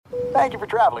Thank you for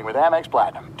traveling with Amex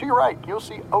Platinum. To your right, you'll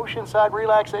see oceanside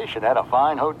relaxation at a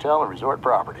fine hotel and resort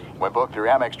property. When booked through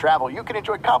Amex Travel, you can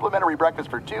enjoy complimentary breakfast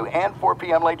for 2 and 4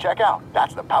 p.m. late checkout.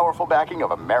 That's the powerful backing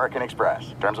of American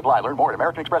Express. Terms apply. Learn more at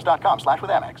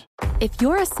americanexpress.com/withAmex. If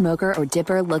you're a smoker or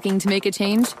dipper looking to make a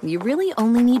change, you really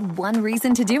only need one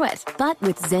reason to do it. But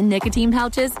with Zyn nicotine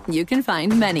pouches, you can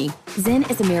find many. Zyn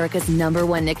is America's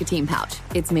 #1 nicotine pouch.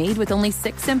 It's made with only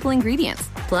 6 simple ingredients.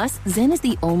 Plus, Zyn is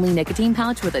the only nicotine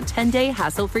pouch with a 10-day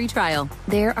hassle-free trial.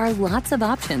 There are lots of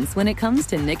options when it comes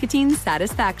to nicotine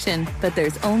satisfaction, but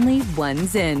there's only one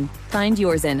Zyn. Find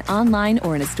your Zyn online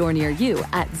or in a store near you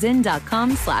at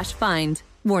zyn.com/find.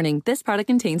 Warning, this product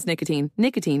contains nicotine.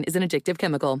 Nicotine is an addictive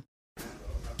chemical.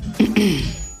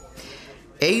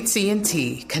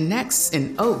 AT&T connects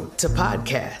an ode to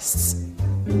podcasts.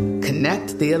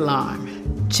 Connect the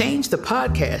alarm. Change the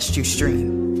podcast you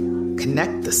stream.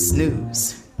 Connect the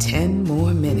snooze. 10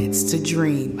 more minutes to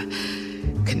dream.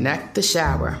 Connect the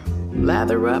shower.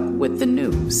 Lather up with the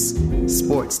news.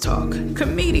 Sports talk,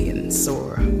 comedians,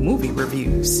 or movie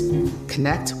reviews.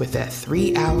 Connect with that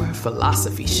 3-hour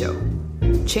philosophy show.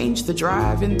 Change the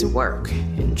drive into work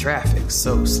in traffic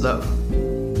so slow.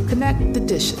 Connect the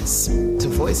dishes to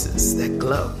voices that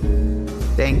glow.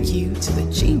 Thank you to the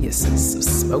geniuses of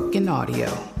spoken audio.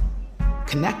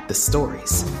 Connect the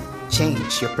stories.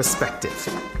 Change your perspective.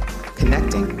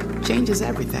 Connecting changes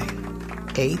everything.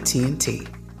 AT&T.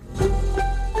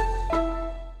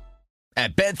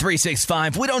 At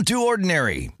Bet365, we don't do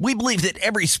ordinary. We believe that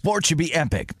every sport should be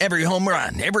epic. Every home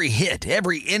run, every hit,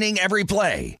 every inning, every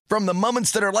play. From the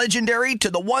moments that are legendary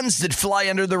to the ones that fly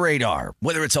under the radar.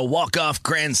 Whether it's a walk-off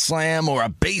grand slam or a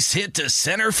base hit to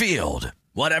center field.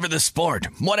 Whatever the sport,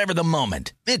 whatever the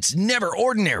moment. It's never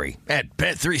ordinary at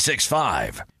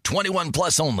Bet365. 21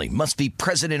 plus only. Must be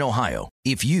present in Ohio.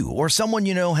 If you or someone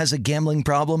you know has a gambling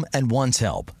problem and wants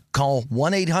help, call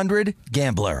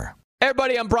 1-800-GAMBLER.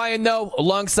 Everybody, I'm Brian Noe,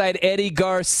 alongside Eddie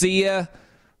Garcia.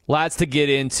 Lots to get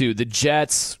into. The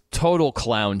Jets, total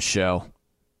clown show.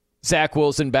 Zach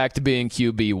Wilson back to being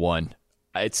QB1.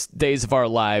 It's days of our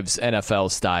lives, NFL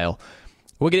style.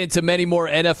 We'll get into many more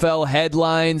NFL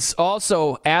headlines.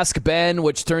 Also, Ask Ben,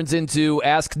 which turns into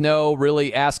Ask No,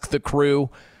 really Ask the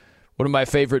Crew. One of my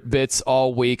favorite bits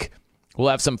all week. We'll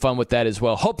have some fun with that as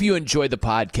well. Hope you enjoy the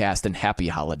podcast and happy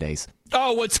holidays.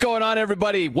 Oh, what's going on,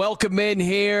 everybody? Welcome in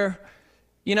here.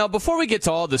 You know, before we get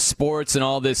to all the sports and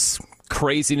all this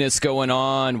craziness going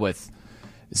on with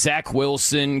Zach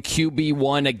Wilson,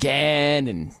 QB1 again,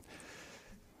 and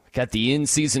got the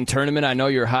in-season tournament. I know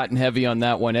you're hot and heavy on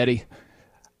that one, Eddie.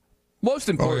 Most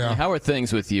importantly, How are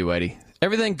things with you, Eddie?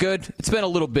 Everything good? It's been a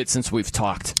little bit since we've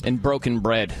talked and broken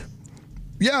bread.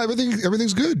 Yeah,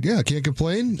 everything's good. Yeah, can't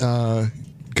complain.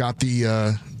 Got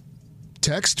the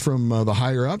text from the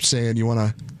higher up saying you want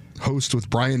to host with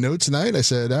Brian Noe tonight. I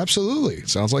said, absolutely.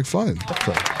 Sounds like fun.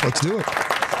 So, let's do it.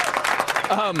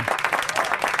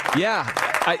 Yeah,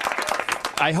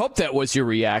 I hope that was your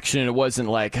reaction. It wasn't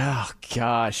like, oh,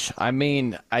 gosh. I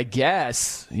mean, I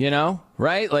guess,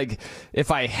 right? Like,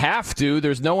 if I have to,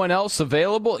 there's no one else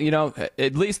available.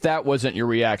 At least that wasn't your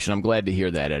reaction. I'm glad to hear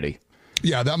that, Eddie.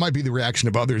 Yeah, that might be the reaction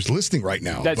of others listening right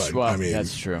now. That's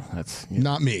true. That's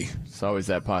not me. It's always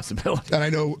that possibility. And I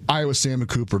know Iowa Sam and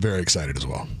Coop are very excited as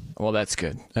well. Well, that's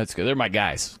good. That's good. They're my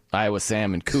guys. Iowa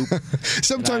Sam and Coop.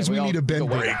 Sometimes we need a Ben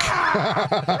break.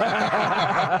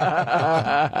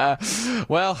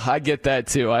 Well, I get that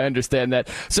too. I understand that.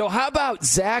 So how about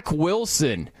Zach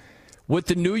Wilson with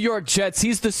the New York Jets?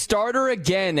 He's the starter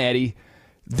again, Eddie.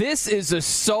 This is a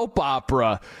soap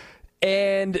opera.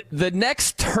 And the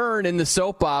next turn in the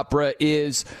soap opera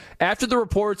is after the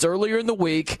reports earlier in the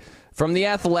week from The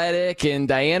Athletic and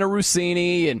Diana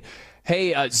Rossini and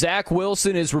Zach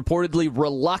Wilson is reportedly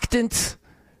reluctant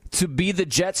to be the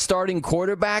Jets starting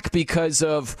quarterback because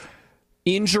of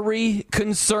injury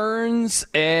concerns.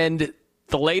 And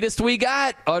the latest we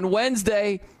got on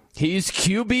Wednesday, he's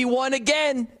QB1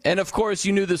 again. And, of course,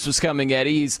 you knew this was coming,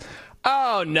 Eddie.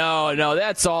 Oh, no,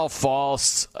 that's all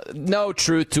false. No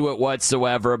truth to it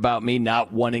whatsoever about me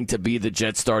not wanting to be the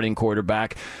Jets starting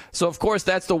quarterback. So, of course,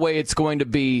 that's the way it's going to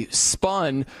be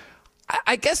spun.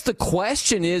 I guess the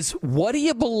question is, what do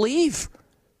you believe?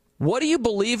 What do you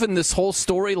believe in this whole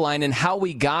storyline and how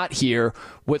we got here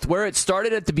with where it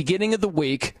started at the beginning of the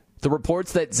week, the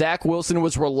reports that Zach Wilson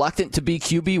was reluctant to be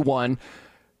QB1,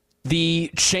 the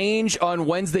change on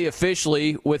Wednesday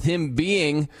officially with him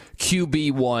being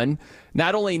QB1,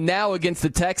 not only now against the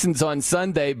Texans on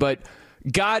Sunday, but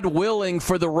God willing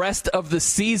for the rest of the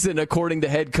season, according to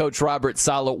head coach Robert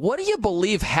Saleh. What do you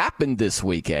believe happened this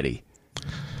week, Eddie?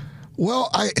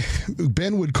 Well,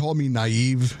 Ben would call me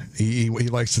naive. He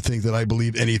likes to think that I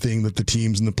believe anything that the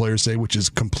teams and the players say, which is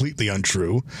completely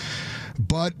untrue.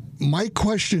 But my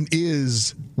question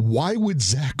is, why would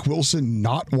Zach Wilson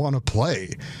not want to play?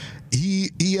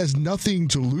 He has nothing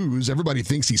to lose. Everybody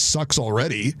thinks he sucks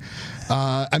already.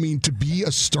 To be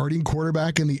a starting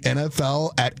quarterback in the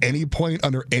NFL at any point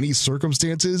under any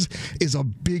circumstances is a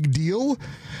big deal.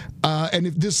 And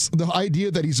if the idea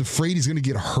that he's afraid he's going to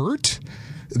get hurt,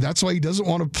 that's why he doesn't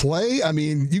want to play. I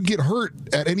mean, you get hurt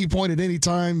at any point at any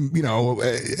time.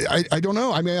 I don't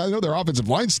know. I know their offensive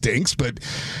line stinks, but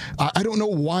I don't know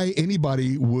why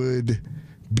anybody would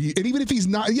be. And even if he's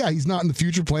not in the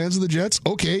future plans of the Jets.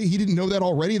 Okay, he didn't know that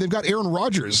already. They've got Aaron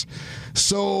Rodgers.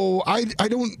 So I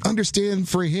don't understand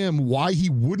for him why he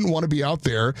wouldn't want to be out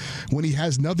there when he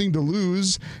has nothing to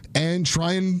lose and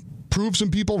try and prove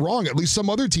some people wrong, at least some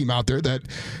other team out there, that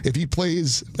if he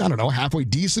plays, I don't know, halfway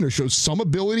decent or shows some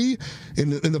ability in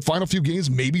the final few games,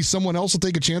 maybe someone else will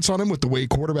take a chance on him with the way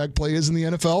quarterback play is in the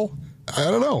NFL. I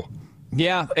don't know.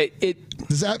 Yeah,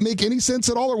 does that make any sense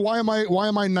at all, or why am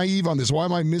I naive on this? Why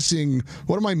am I missing?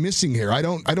 What am I missing here? I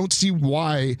don't see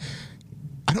why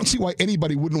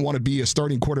anybody wouldn't want to be a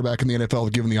starting quarterback in the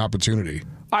NFL given the opportunity.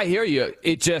 I hear you.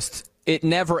 It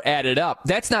never added up.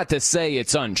 That's not to say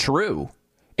it's untrue.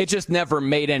 It just never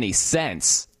made any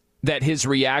sense that his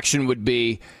reaction would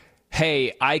be,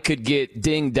 hey, I could get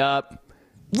dinged up.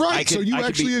 Right, so you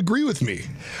actually agree with me.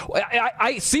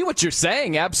 I see what you're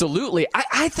saying, absolutely.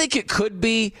 I think it could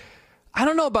be, I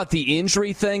don't know about the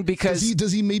injury thing, because...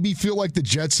 Does he maybe feel like the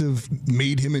Jets have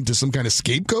made him into some kind of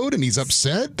scapegoat and he's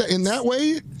upset in that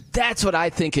way? That's what I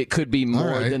think it could be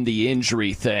more than the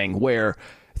injury thing, where,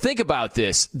 think about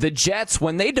this, the Jets,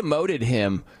 when they demoted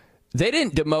him... They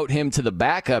didn't demote him to the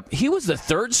backup. He was the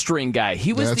third string guy.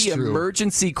 He was the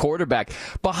emergency quarterback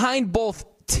behind both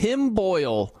Tim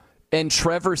Boyle and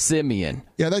Trevor Siemian.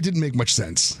 Yeah, that didn't make much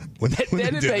sense. That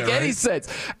didn't make any sense.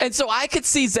 And so I could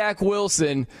see Zach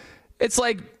Wilson, it's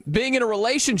like being in a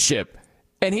relationship.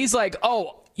 And he's like,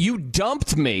 oh, you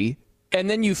dumped me, and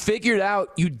then you figured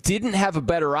out you didn't have a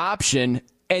better option,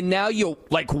 and now you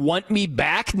want me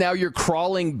back? Now you're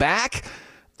crawling back?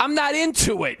 I'm not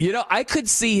into it. I could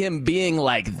see him being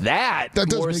like that. That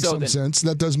does make some sense.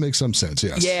 That does make some sense,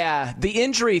 yes. Yeah, the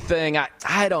injury thing,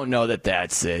 I don't know that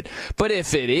that's it. But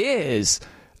if it is,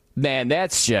 man,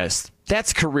 that's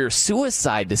career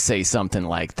suicide to say something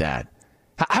like that.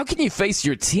 How can you face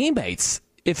your teammates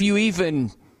if you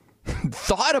even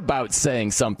thought about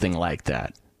saying something like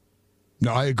that?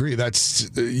 No, I agree.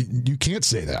 You can't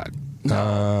say that.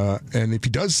 No. And if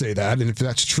he does say that, and if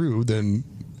that's true, then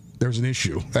there's an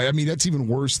issue. I mean, that's even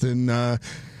worse than,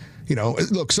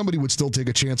 look, somebody would still take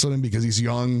a chance on him because he's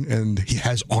young and he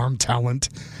has arm talent.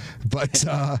 But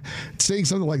saying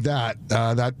something like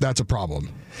that's a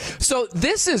problem. So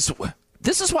this is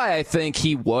why I think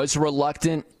he was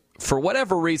reluctant. For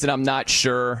whatever reason, I'm not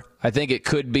sure. I think it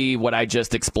could be what I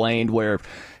just explained, where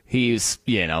he's,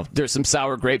 there's some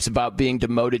sour grapes about being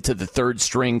demoted to the third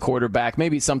string quarterback,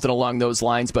 maybe something along those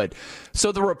lines. But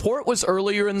so the report was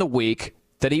earlier in the week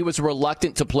that he was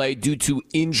reluctant to play due to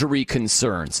injury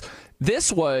concerns.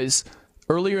 This was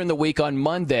earlier in the week on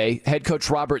Monday. Head coach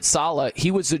Robert Saleh,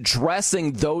 he was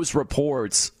addressing those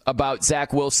reports about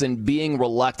Zach Wilson being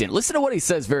reluctant. Listen to what he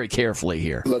says very carefully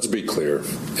here. Let's be clear.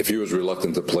 If he was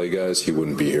reluctant to play, guys, he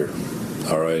wouldn't be here.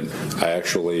 All right. I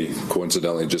actually,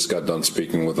 coincidentally, just got done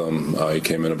speaking with him. He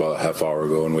came in about a half hour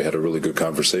ago, and we had a really good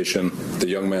conversation. The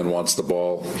young man wants the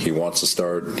ball. He wants to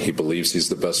start. He believes he's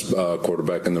the best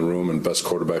quarterback in the room and best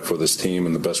quarterback for this team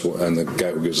and the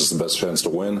guy who gives us the best chance to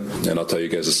win. And I'll tell you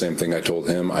guys the same thing I told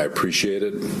him. I appreciate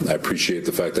it. I appreciate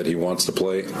the fact that he wants to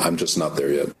play. I'm just not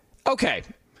there yet. Okay.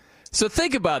 So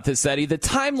think about this, Eddie. The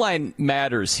timeline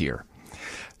matters here.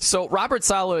 So Robert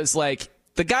Saleh is like,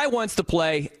 the guy wants to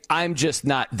play. I'm just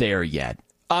not there yet.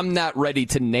 I'm not ready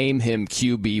to name him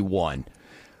QB1.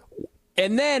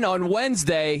 And then on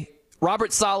Wednesday,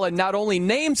 Robert Saleh not only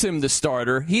names him the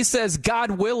starter, he says,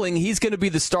 God willing, he's going to be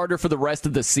the starter for the rest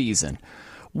of the season.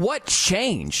 What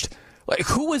changed?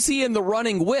 Who was he in the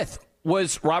running with?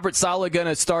 Was Robert Saleh going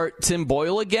to start Tim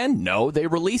Boyle again? No, they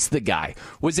released the guy.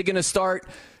 Was he going to start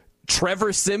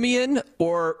Trevor Siemian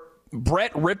or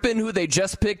Brett Rippon, who they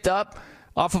just picked up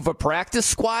off of a practice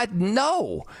squad?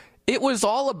 No. It was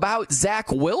all about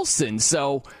Zach Wilson.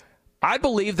 So I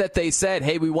believe that they said,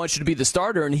 hey, we want you to be the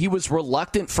starter, and he was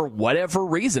reluctant for whatever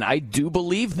reason. I do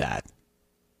believe that.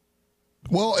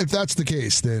 Well, if that's the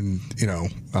case, then,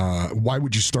 why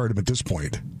would you start him at this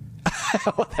point?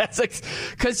 Well, that's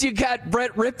because you got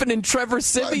Brett Rippon and Trevor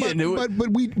Siemian.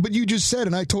 But you just said,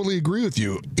 and I totally agree with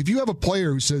you. If you have a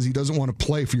player who says he doesn't want to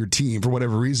play for your team for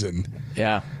whatever reason,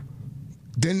 yeah,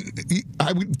 then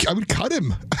I would cut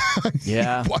him.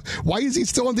 Yeah. Why is he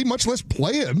still on the team? Much less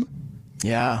play him.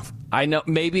 Yeah. I know.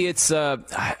 Maybe it's,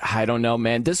 I don't know,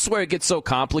 man. This is where it gets so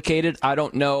complicated. I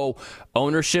don't know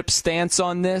ownership stance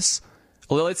on this.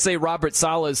 Well, let's say Robert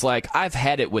Saleh is like, I've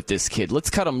had it with this kid. Let's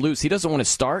cut him loose. He doesn't want to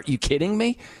start. You kidding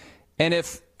me? And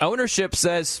if ownership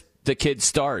says the kid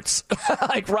starts,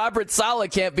 like Robert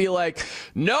Saleh can't be like,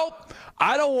 nope,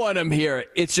 I don't want him here.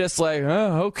 It's just like,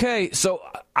 oh, okay. So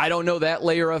I don't know that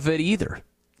layer of it either.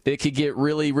 It could get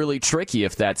really, really tricky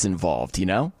if that's involved, you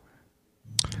know?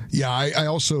 Yeah, I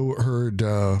also heard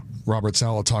Robert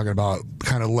Saleh talking about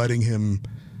kind of letting him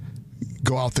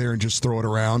go out there and just throw it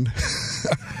around.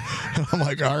 I'm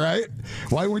like, all right,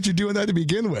 why weren't you doing that to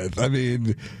begin with? I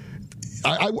mean,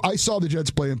 I saw the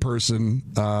Jets play in person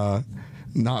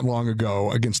not long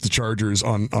ago against the Chargers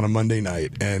on a Monday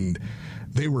night, and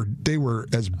they were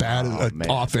as bad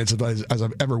offensive as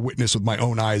I've ever witnessed with my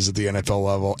own eyes at the NFL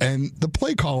level. And the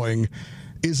play calling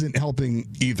isn't helping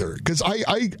either, because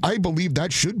I believe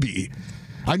that should be.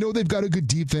 I know they've got a good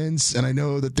defense, and I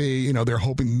know that they're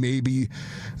hoping maybe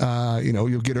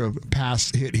you'll get a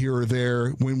pass hit here or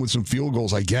there, win with some field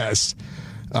goals, I guess.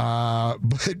 But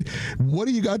what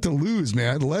do you got to lose,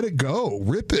 man? Let it go.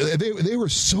 Rip it. They were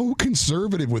so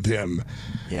conservative with him.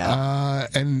 Yeah.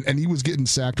 And he was getting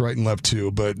sacked right and left too,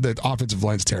 but the offensive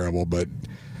line's terrible. But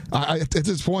at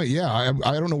this point, I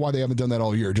don't know why they haven't done that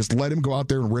all year. Just let him go out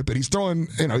there and rip it. He's throwing,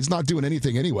 he's not doing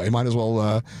anything anyway. Might as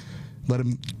well let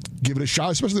him give it a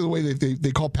shot, especially the way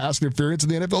they call pass interference in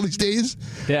the NFL these days.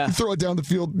 Yeah. You throw it down the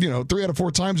field, 3 out of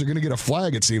 4 times, you're going to get a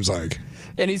flag, it seems like.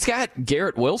 And he's got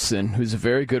Garrett Wilson, who's a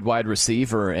very good wide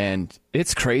receiver, and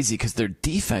it's crazy because their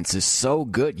defense is so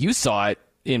good. You saw it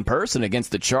in person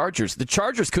against the Chargers. The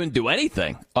Chargers couldn't do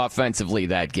anything offensively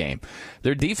that game.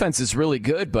 Their defense is really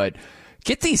good, but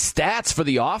get these stats for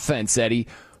the offense, Eddie.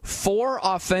 4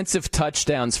 offensive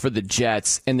touchdowns for the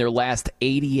Jets in their last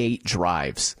 88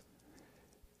 drives.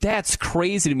 That's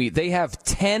crazy to me. They have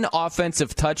 10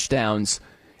 offensive touchdowns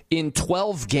in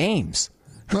 12 games.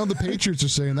 Well, the Patriots are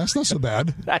saying that's not so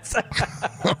bad.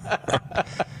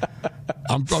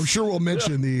 I'm sure we'll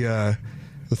mention the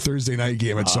Thursday night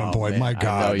game at some point. Man, my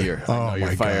God. I know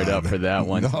you're fired up for that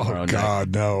one. Oh,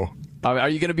 God, no. Are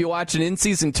you going to be watching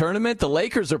in-season tournament? The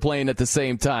Lakers are playing at the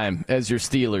same time as your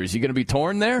Steelers. You going to be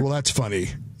torn there? Well, that's funny.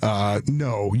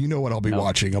 No, you know what I'll be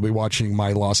watching? I'll be watching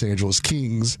my Los Angeles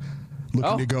Kings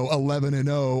looking to go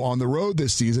 11-0 on the road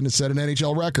this season to set an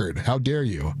NHL record. How dare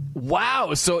you?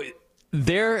 Wow. So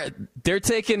they're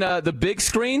taking the big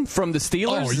screen from the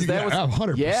Steelers? Oh,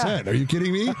 100%. Yeah. Are you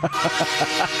kidding me? You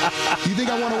think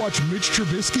I want to watch Mitch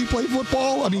Trubisky play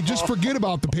football? I mean, just forget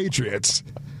about the Patriots.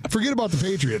 Forget about the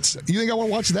Patriots. You think I want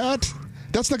to watch that?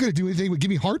 That's not going to do anything but give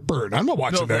me heartburn. I'm not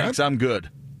watching that. Thanks, I'm good.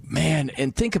 Man,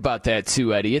 and think about that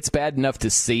too, Eddie. It's bad enough to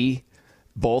see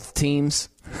both teams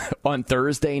on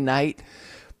Thursday night,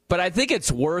 but I think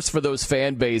it's worse for those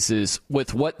fan bases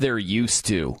with what they're used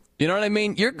to. You know what I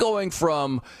mean? You're going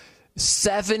from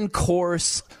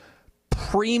 7-course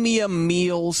premium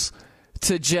meals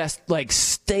to just like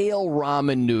stale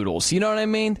ramen noodles. You know what I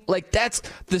mean? Like that's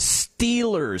the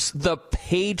Steelers, the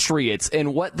Patriots,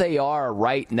 and what they are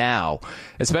right now,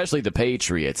 especially the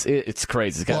Patriots. It's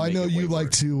crazy. Well, I know you like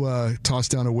to toss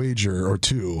down a wager or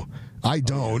two. I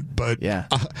don't, but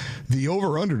the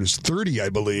over-under is 30, I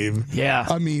believe. Yeah.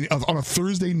 I mean, on a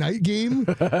Thursday night game,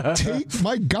 if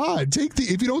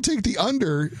you don't take the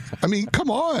under, I mean,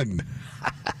 come on.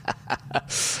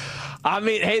 I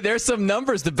mean, hey, there's some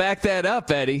numbers to back that up,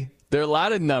 Eddie. There are a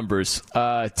lot of numbers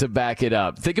to back it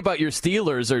up. Think about your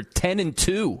Steelers are 10-2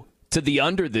 to the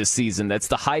under this season. That's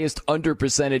the highest under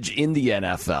percentage in the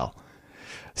NFL.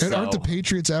 And aren't the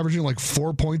Patriots averaging like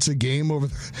 4 points a game over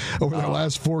their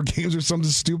last 4 games or something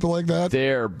stupid like that?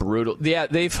 They're brutal. Yeah,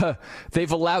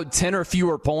 they've allowed 10 or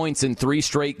fewer points in 3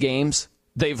 straight games.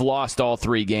 They've lost all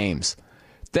 3 games.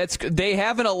 They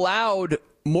haven't allowed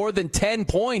more than 10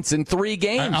 points in 3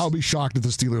 games. I'll be shocked if the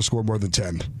Steelers score more than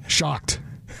 10. Shocked.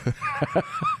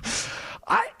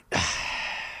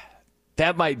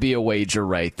 That might be a wager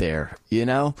right there, you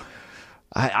know?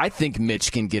 I think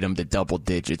Mitch can get him to double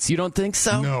digits. You don't think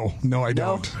so? No, I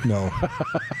don't. No.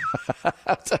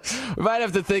 We might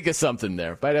have to think of something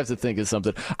there. All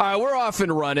right, we're off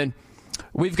and running.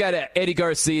 We've got Eddie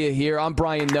Garcia here. I'm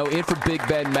Brian Noe, in for Big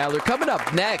Ben Maller. Coming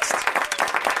up next,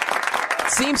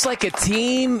 seems like a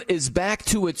team is back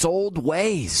to its old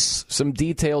ways. Some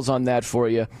details on that for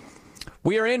you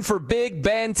We are in for Big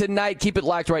Ben tonight. Keep it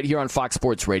locked right here on Fox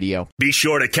Sports Radio. Be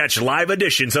sure to catch live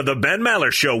editions of The Ben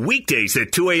Maller Show weekdays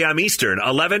at 2 a.m. Eastern,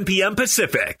 11 p.m.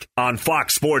 Pacific on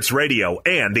Fox Sports Radio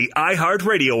and the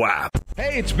iHeartRadio app.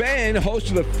 Hey, it's Ben, host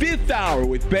of the Fifth Hour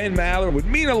with Ben Maller. It would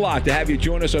mean a lot to have you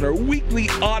join us on our weekly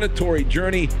auditory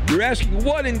journey. You're asking,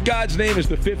 what in God's name is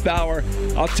the Fifth Hour?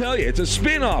 I'll tell you, it's a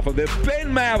spin-off of the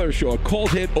Ben Maller Show, a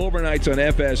cult hit overnights on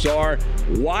FSR.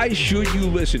 Why should you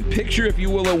listen? Picture, if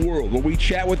you will, a world where we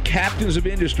chat with captains of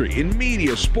industry in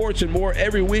media, sports, and more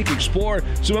every week. Explore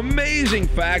some amazing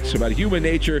facts about human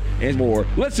nature and more.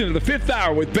 Listen to the Fifth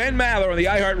Hour with Ben Maller on the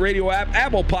iHeartRadio app,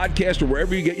 Apple Podcast, or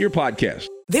wherever you get your podcasts.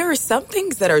 There are some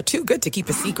things that are too good to keep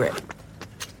a secret.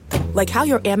 Like how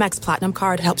your Amex Platinum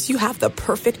card helps you have the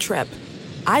perfect trip.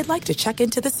 I'd like to check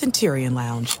into the Centurion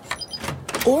Lounge.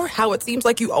 Or how it seems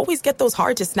like you always get those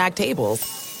hard-to-snag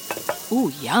tables.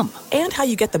 Ooh, yum. And how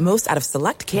you get the most out of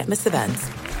select can't-miss events.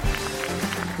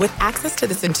 With access to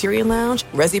the Centurion Lounge,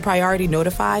 Resi Priority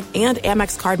Notified, and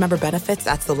Amex card member benefits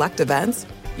at select events,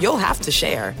 you'll have to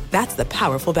share. That's the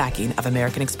powerful backing of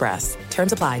American Express.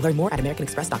 Terms apply. Learn more at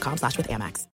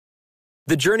americanexpress.com/withAmex.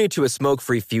 The journey to a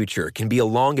smoke-free future can be a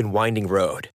long and winding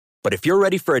road. But if you're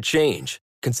ready for a change,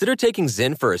 consider taking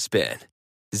Zyn for a spin.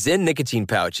 Zyn nicotine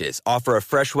pouches offer a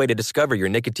fresh way to discover your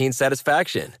nicotine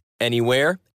satisfaction.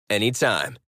 Anywhere,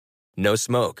 anytime. No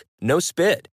smoke, no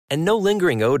spit, and no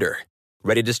lingering odor.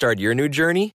 Ready to start your new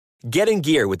journey? Get in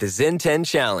gear with the Zyn 10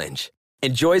 Challenge.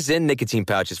 Enjoy Zyn nicotine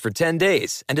pouches for 10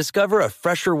 days and discover a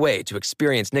fresher way to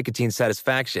experience nicotine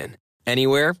satisfaction.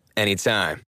 Anywhere,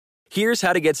 anytime. Here's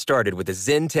how to get started with the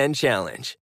Zyn 10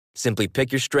 Challenge. Simply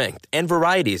pick your strength and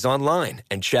varieties online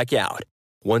and check out.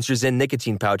 Once your Zyn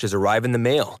nicotine pouches arrive in the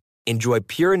mail, enjoy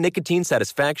pure nicotine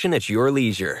satisfaction at your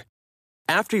leisure.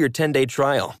 After your 10-day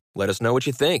trial, let us know what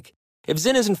you think. If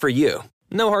Zyn isn't for you,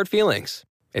 no hard feelings.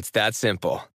 It's that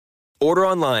simple. Order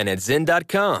online at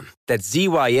Zyn.com. That's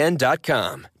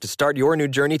ZYN.com to start your new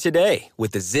journey today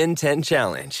with the Zyn 10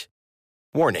 Challenge.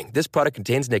 Warning, this product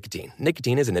contains nicotine.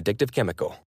 Nicotine is an addictive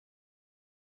chemical.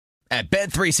 At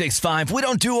Bet365, we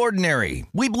don't do ordinary.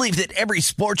 We believe that every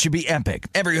sport should be epic.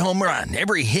 Every home run,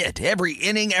 every hit, every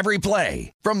inning, every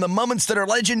play. From the moments that are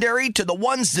legendary to the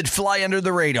ones that fly under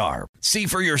the radar. See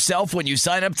for yourself when you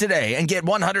sign up today and get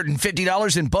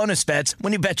 $150 in bonus bets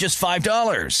when you bet just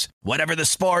 $5. Whatever the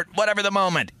sport, whatever the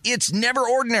moment, it's never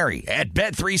ordinary at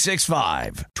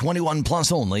Bet365. 21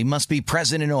 plus only. Must be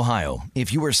present in Ohio.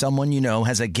 If you or someone you know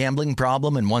has a gambling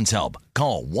problem and wants help,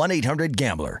 call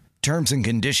 1-800-GAMBLER. Terms and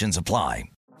conditions apply.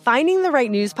 Finding the right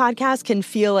news podcast can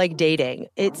feel like dating.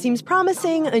 It seems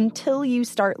promising until you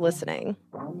start listening.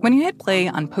 When you hit play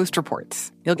on Post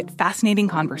Reports, you'll get fascinating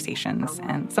conversations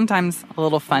and sometimes a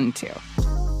little fun, too.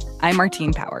 I'm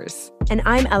Martine Powers. And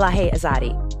I'm Elahe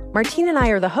Azadi. Martine and I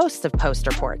are the hosts of Post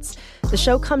Reports. The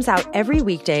show comes out every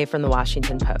weekday from the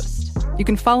Washington Post. You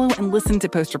can follow and listen to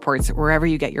Post Reports wherever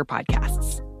you get your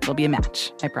podcasts. It'll be a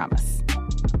match, I promise.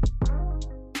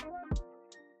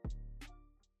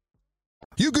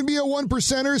 You can be a one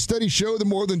percenter. Studies show that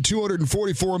more than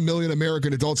 244 million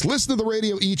American adults listen to the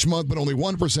radio each month, but only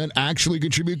 1% actually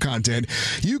contribute content.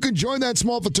 You can join that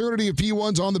small fraternity of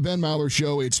P1s on the Ben Maller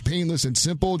Show. It's painless and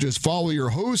simple. Just follow your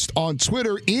host on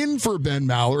Twitter, in for Ben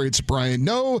Maller. It's Brian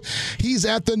Noe. He's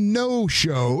at the No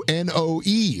Show,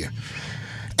 N-O-E.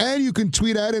 And you can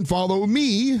tweet at and follow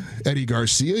me, Eddie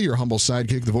Garcia, your humble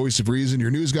sidekick, the voice of reason,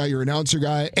 your news guy, your announcer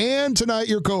guy, and tonight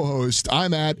your co-host.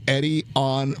 I'm at Eddie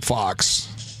on Fox.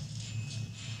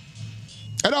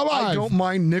 And now live. I don't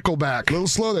mind Nickelback. A little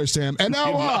slow there, Sam. And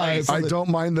now live. I don't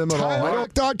mind them at all.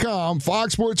 TireRack.com,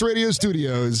 Fox Sports Radio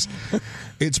Studios.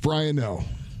 It's Brian Noe.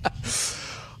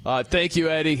 Thank you,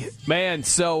 Eddie. Man,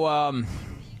 so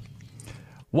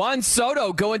Juan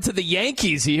Soto going to the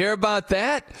Yankees. You hear about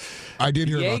that? I did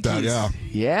hear about that, yeah.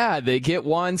 Yeah, they get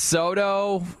Juan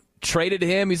Soto, traded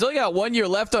him. He's only got 1 year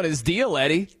left on his deal,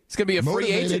 Eddie. He's going to be a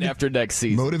free agent after next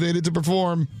season. Motivated to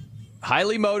perform.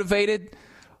 Highly motivated.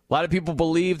 A lot of people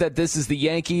believe that this is the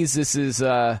Yankees. This is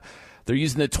they're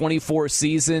using the 24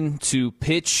 season to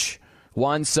pitch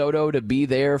Juan Soto to be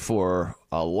there for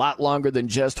a lot longer than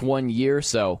just 1 year.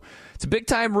 So it's a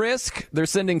big-time risk. They're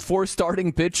sending 4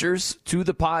 starting pitchers to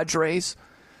the Padres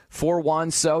for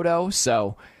Juan Soto.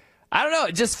 So I don't know.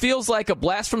 It just feels like a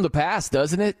blast from the past,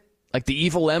 doesn't it? Like the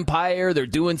evil empire. They're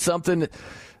doing something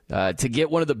to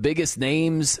get one of the biggest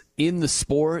names in the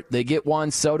sport. They get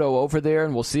Juan Soto over there,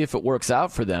 and we'll see if it works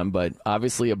out for them. But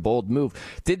obviously a bold move.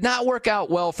 Did not work out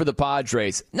well for the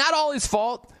Padres. Not all his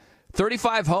fault.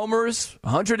 35 homers,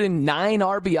 109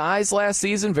 RBIs last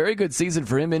season. Very good season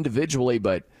for him individually,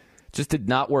 but just did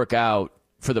not work out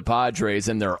for the Padres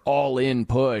and their all-in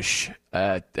push,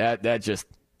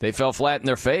 they fell flat in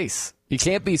their face. You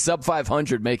can't be sub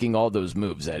 500 making all those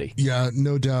moves, Eddie. Yeah,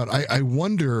 no doubt. I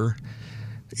wonder,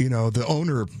 the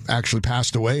owner actually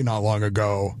passed away not long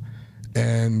ago,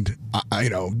 and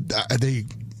there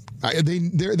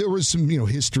was some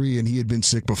history, and he had been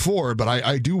sick before, but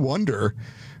I do wonder,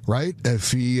 right,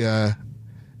 if he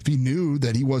knew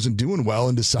that he wasn't doing well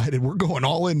and decided we're going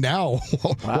all in now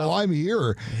while I'm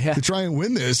here to try and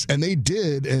win this, and they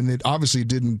did, and it obviously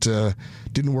didn't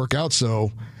work out.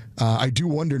 So I do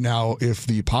wonder now if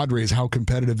the Padres, how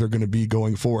competitive they're going to be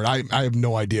going forward. I have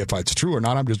no idea if that's true or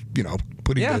not. I'm just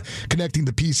connecting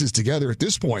the pieces together at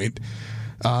this point.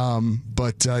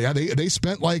 But they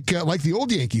spent like the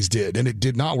old Yankees did, and it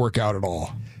did not work out at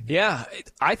all. Yeah,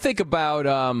 I think about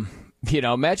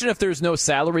imagine if there's no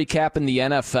salary cap in the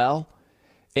NFL,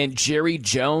 and Jerry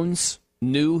Jones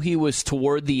knew he was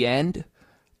toward the end.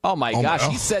 Oh my gosh,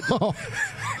 he said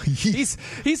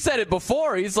he said it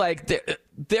before. He's like,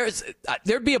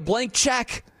 there'd be a blank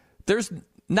check. There's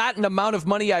not an amount of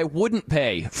money I wouldn't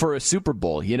pay for a Super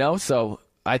Bowl. So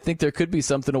I think there could be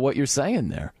something to what you're saying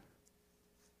there.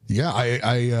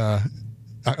 Yeah,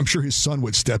 I'm sure his son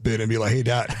would step in and be like, "Hey,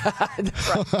 Dad,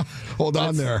 hold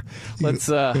on there. Let's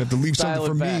you have to leave something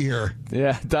for me here."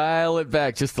 Yeah, dial it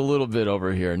back just a little bit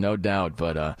over here, no doubt.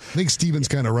 But I think Steven's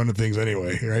kind of running things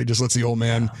anyway, right? Just lets the old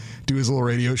man do his little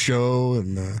radio show,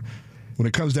 and when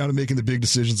it comes down to making the big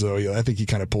decisions, though, I think he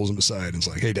kind of pulls him aside and is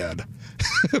like, "Hey, Dad,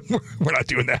 we're not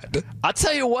doing that." I'll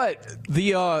tell you what,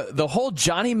 the whole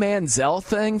Johnny Manziel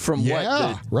thing from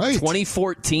the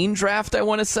 2014 draft, I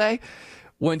want to say.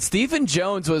 When Stephen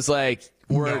Jones was like,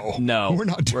 we're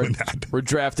not doing that. We're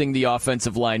drafting the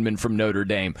offensive lineman from Notre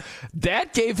Dame.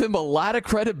 That gave him a lot of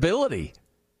credibility.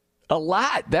 A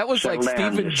lot. That was like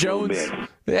Stephen Jones.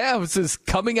 Yeah, it was his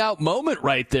coming out moment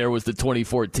right there was the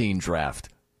 2014 draft.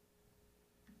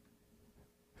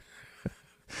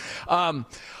 Okay, I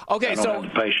don't have the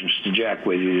patience to jack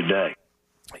with you today.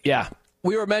 Yeah.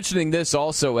 We were mentioning this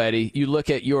also, Eddie. You look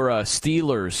at your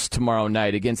Steelers tomorrow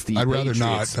night against the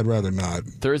Patriots. I'd rather not.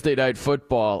 Thursday Night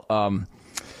Football. The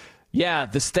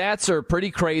stats are pretty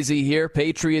crazy here.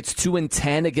 Patriots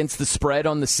 2-10 against the spread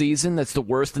on the season. That's the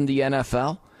worst in the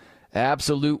NFL.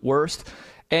 Absolute worst.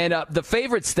 And the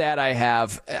favorite stat I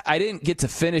have, I didn't get to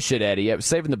finish it, Eddie. I was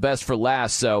saving the best for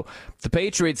last. So the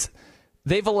Patriots,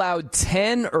 they've allowed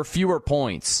 10 or fewer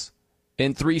points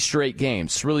in 3 straight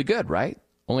games. It's really good, right?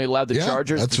 Only allowed the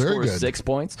Chargers to score 6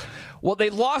 points. Well, they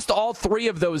lost all 3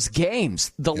 of those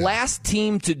games. The last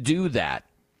team to do that,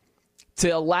 to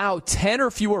allow 10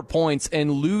 or fewer points and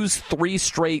lose 3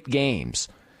 straight games,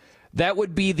 that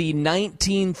would be the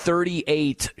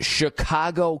 1938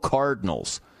 Chicago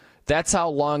Cardinals. That's how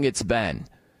long it's been.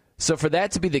 So for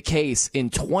that to be the case in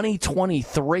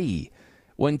 2023,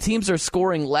 when teams are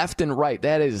scoring left and right,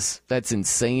 that's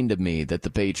insane to me that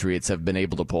the Patriots have been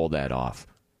able to pull that off.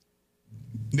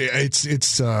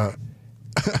 It's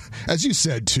as you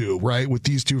said too, right? With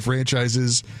these two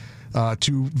franchises,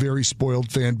 2 very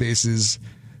spoiled fan bases,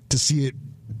 to see it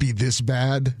be this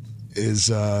bad is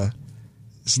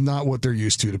not what they're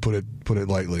used to put it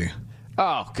lightly.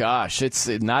 Oh gosh, it's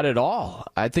not at all.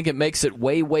 I think it makes it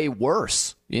way, way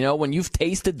worse. When you've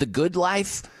tasted the good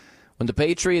life, when the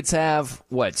Patriots have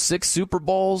 6 Super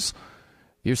Bowls,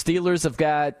 your Steelers have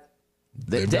got.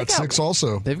 They've got 6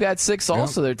 also. They've got 6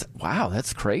 also. Yep. Wow,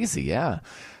 that's crazy. Yeah,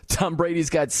 Tom Brady's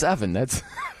got 7. That's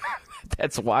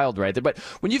wild right there. But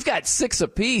when you've got 6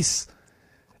 apiece,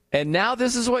 and now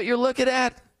this is what you're looking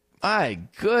at, my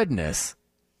goodness,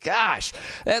 gosh,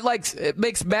 it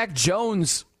makes Mac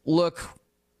Jones look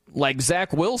like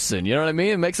Zach Wilson. You know what I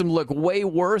mean? It makes him look way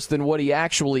worse than what he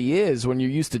actually is when you're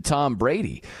used to Tom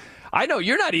Brady. I know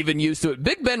you're not even used to it.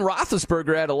 Big Ben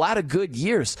Roethlisberger had a lot of good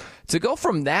years. To go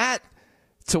from that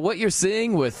to what you're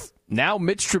seeing with now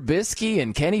Mitch Trubisky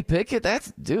and Kenny Pickett,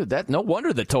 no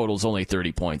wonder the total's only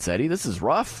 30 points, Eddie. This is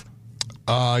rough.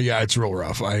 Yeah, it's real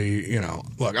rough.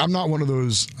 Look, I'm not one of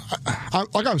those.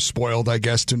 I'm spoiled, I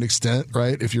guess, to an extent,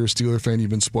 right? If you're a Steeler fan, you've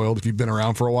been spoiled if you've been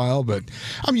around for a while. But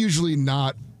I'm usually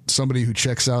not somebody who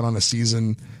checks out on a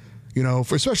season,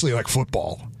 especially like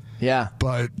football. Yeah.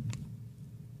 But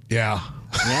yeah.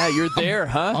 Yeah, you're there,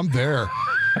 huh? I'm there.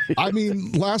 I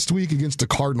mean, last week against the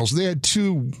Cardinals, they had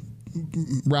 2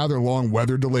 rather long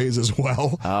weather delays as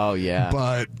well. Oh, yeah.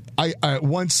 But I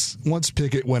once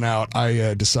Pickett went out,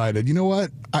 I decided, you know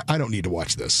what? I don't need to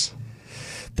watch this.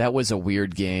 That was a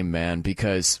weird game, man,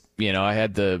 because, I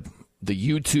had the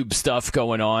YouTube stuff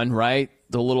going on, right?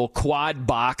 The little quad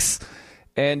box.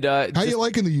 And how you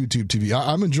liking the YouTube TV?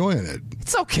 I'm enjoying it.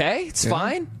 It's okay. It's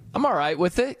fine. I'm all right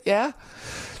with it, yeah.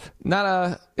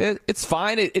 It's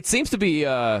fine. It seems to be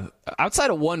outside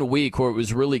of 1 week where it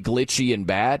was really glitchy and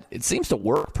bad. It seems to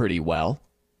work pretty well.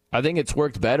 I think it's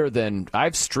worked better than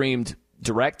I've streamed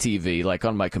DirecTV, like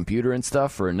on my computer and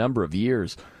stuff, for a number of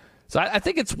years. So I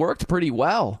think it's worked pretty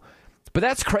well. But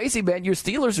that's crazy, man. Your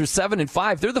Steelers are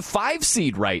 7-5. They're the 5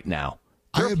 seed right now.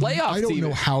 They're a playoff I don't team.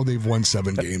 know how they've won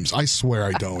 7 games. I swear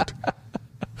I don't.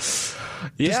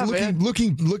 Yeah, man.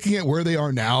 Looking at where they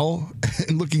are now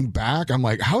and looking back, I'm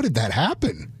like, how did that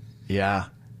happen? Yeah,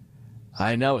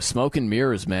 I know. Smoke and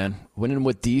mirrors, man. Winning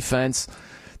with defense.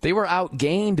 They were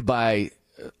outgained by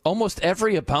almost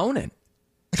every opponent.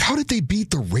 How did they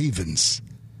beat the Ravens?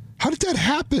 How did that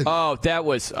happen? Oh,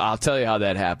 I'll tell you how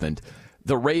that happened.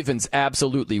 The Ravens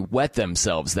absolutely wet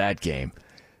themselves that game.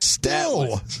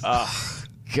 Still.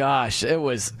 Gosh, it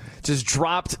was just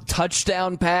dropped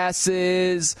touchdown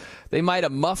passes. They might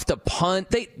have muffed a punt.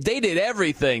 They did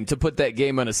everything to put that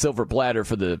game on a silver platter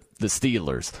for the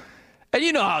Steelers. And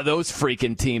you know how those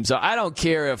freaking teams are. I don't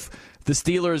care if the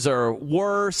Steelers are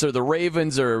worse or the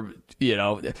Ravens are,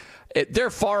 they're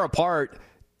far apart.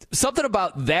 Something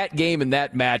about that game and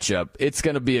that matchup, it's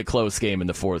going to be a close game in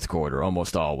the fourth quarter,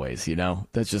 almost always,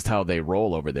 That's just how they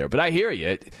roll over there. But I hear you.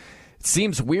 It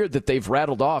seems weird that they've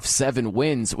rattled off 7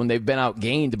 wins when they've been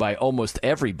outgained by almost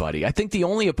everybody. I think the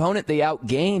only opponent they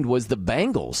outgained was the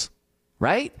Bengals,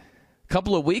 right? A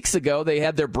couple of weeks ago, they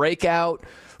had their breakout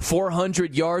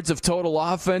 400 yards of total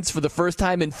offense for the first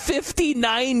time in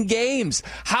 59 games.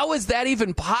 How is that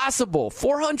even possible?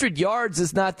 400 yards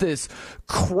is not this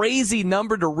crazy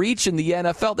number to reach in the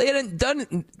NFL. They hadn't done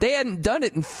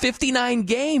it in 59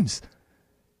 games.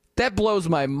 That blows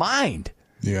my mind.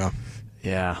 Yeah.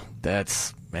 Yeah,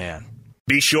 man.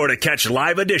 Be sure to catch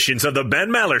live editions of the Ben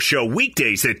Maller Show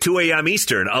weekdays at 2 a.m.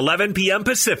 Eastern, 11 p.m.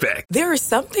 Pacific. There are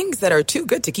some things that are too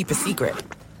good to keep a secret.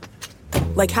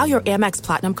 Like how your Amex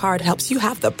Platinum card helps you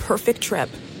have the perfect trip.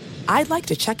 I'd like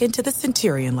to check into the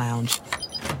Centurion Lounge.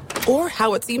 Or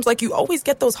how it seems like you always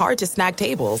get those hard-to-snag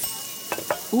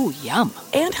tables. Ooh, yum.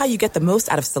 And how you get the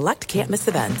most out of select can't-miss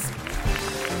events.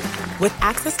 With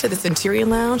access to the Centurion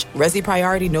Lounge, Resi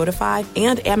Priority Notified,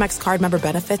 and Amex card member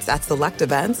benefits at select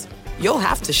events, you'll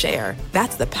have to share.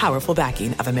 That's the powerful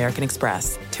backing of American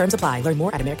Express. Terms apply. Learn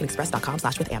more at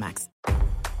americanexpress.com/withAmex.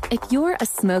 If you're a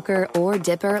smoker or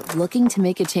dipper looking to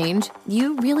make a change,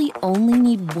 you really only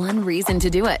need one reason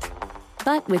to do it.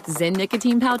 But with Zyn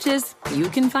nicotine pouches, you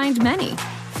can find many.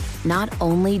 Not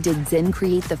only did Zyn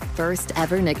create the first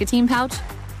ever nicotine pouch,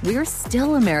 we're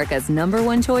still America's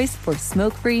 #1 choice for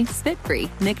smoke-free, spit-free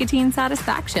nicotine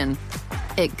satisfaction.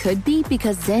 It could be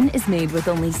because Zyn is made with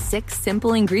only 6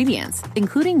 simple ingredients,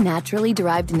 including naturally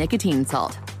derived nicotine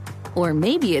salt. Or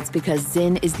maybe it's because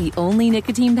Zyn is the only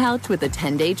nicotine pouch with a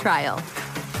 10-day trial.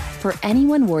 For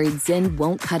anyone worried Zyn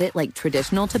won't cut it like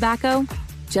traditional tobacco,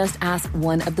 just ask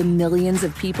one of the millions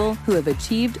of people who have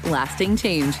achieved lasting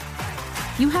change.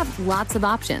 You have lots of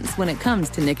options when it comes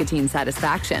to nicotine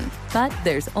satisfaction, but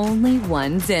there's only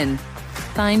one Zyn.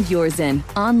 Find your Zyn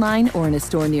online or in a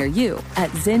store near you at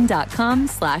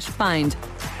zyn.com/find.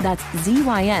 That's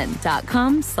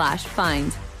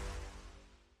ZYN.com/find.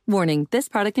 Warning, this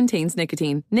product contains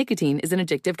nicotine. Nicotine is an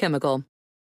addictive chemical.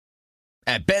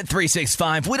 At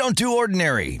Bet365, we don't do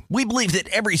ordinary. We believe that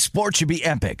every sport should be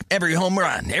epic. Every home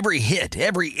run, every hit,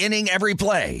 every inning, every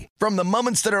play. From the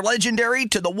moments that are legendary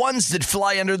to the ones that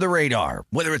fly under the radar.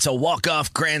 Whether it's a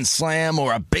walk-off grand slam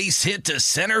or a base hit to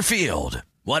center field.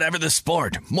 Whatever the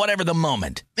sport, whatever the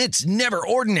moment. It's never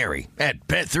ordinary at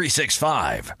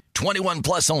Bet365. 21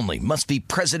 plus only. Must be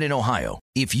present in Ohio.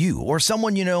 If you or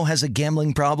someone you know has a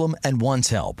gambling problem and wants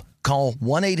help, call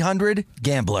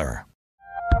 1-800-GAMBLER.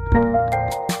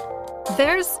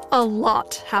 There's a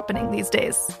lot happening these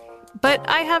days, but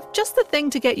I have just the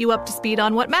thing to get you up to speed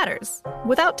on what matters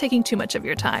without taking too much of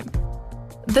your time.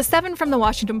 The 7 from the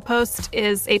Washington Post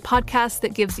is a podcast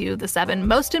that gives you the 7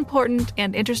 most important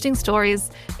and interesting stories,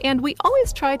 and we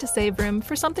always try to save room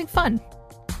for something fun.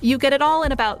 You get it all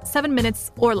in about 7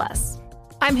 minutes or less.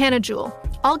 I'm Hannah Jewell.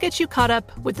 I'll get you caught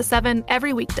up with the 7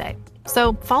 every weekday.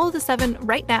 So follow the 7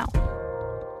 right now.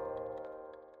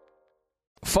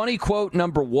 Funny quote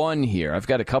number 1 here. I've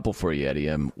got a couple for you, Eddie.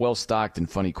 I'm well-stocked in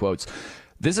funny quotes.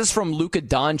 This is from Luka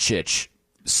Doncic.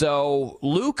 So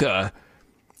Luka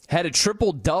had a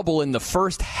triple-double in the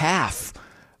first half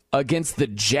against the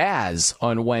Jazz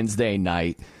on Wednesday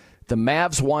night. The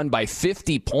Mavs won by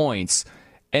 50 points.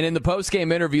 And in the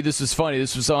post-game interview, this was funny.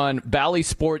 This was on Bally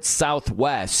Sports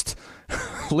Southwest.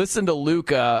 Listen to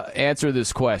Luke answer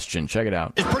this question. Check it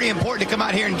out. It's pretty important to come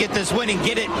out here and get this win and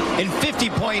get it in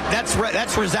 50-point.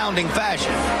 That's resounding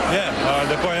fashion. Yeah,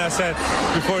 the point I said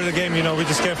before the game, we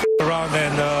just can't around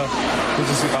and we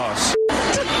just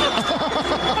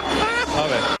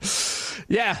love it.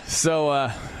 Yeah, so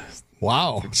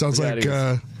wow, sounds like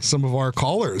some of our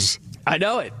callers. I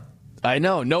know it. I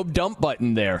know. No dump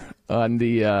button there on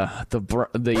the live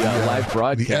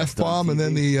broadcast. The F-bomb and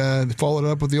then the followed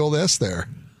up with the old S there.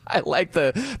 I like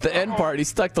the end part. He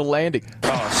stuck the landing.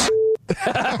 Oh,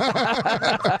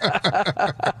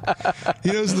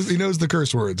 he knows the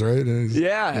curse words, right?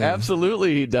 Yeah,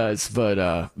 absolutely he does.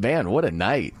 But man, what a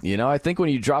night! I think when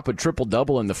you drop a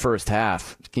triple-double in the first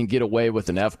half, you can get away with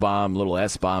an F-bomb, little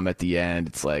S-bomb at the end.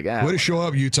 It's like, way to show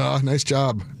up, Utah. Nice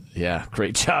job. Yeah,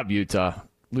 great job, Utah.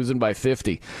 Losing by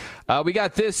 50. We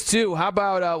got this, too. How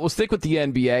about we'll stick with the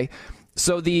NBA.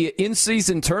 So the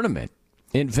in-season tournament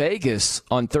in Vegas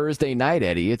on Thursday night,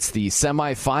 Eddie, it's the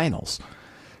semifinals.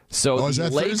 So is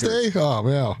that Lakers, Thursday? Oh,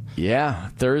 yeah. Yeah,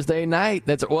 Thursday night.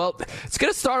 It's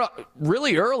going to start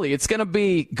really early. It's going to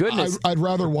be goodness. I'd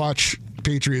rather watch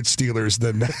Patriots-Steelers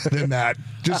than that,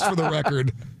 just for the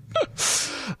record.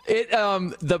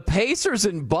 The Pacers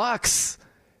and Bucks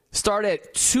start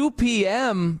at 2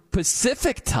 p.m.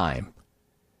 Pacific time.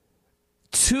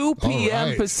 2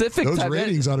 p.m. Pacific time. Those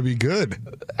ratings ought to be good.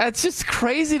 That's just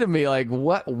crazy to me. Like,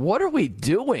 what are we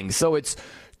doing? So it's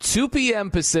 2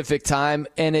 p.m. Pacific time,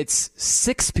 and it's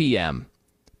 6 p.m.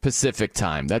 Pacific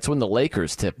time. That's when the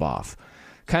Lakers tip off.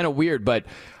 Kind of weird, but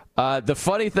the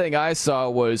funny thing I saw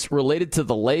was related to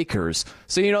the Lakers.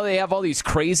 So, they have all these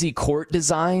crazy court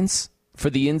designs for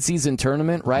the in-season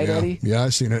tournament, right, Eddie? Yeah,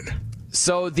 I've seen it.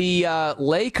 So the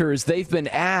Lakers, they've been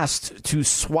asked to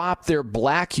swap their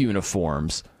black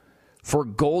uniforms for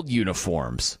gold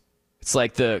uniforms. It's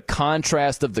like the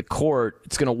contrast of the court.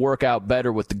 It's going to work out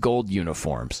better with the gold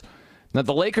uniforms. Now,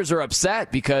 the Lakers are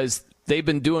upset because they've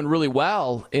been doing really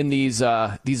well in these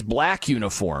black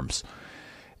uniforms.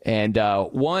 And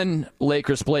one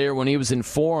Lakers player, when he was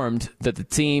informed that the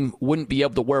team wouldn't be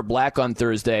able to wear black on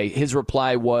Thursday, his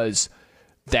reply was,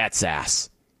 "That's ass."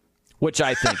 Which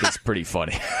I think is pretty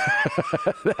funny.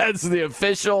 That's the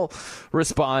official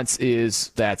response is,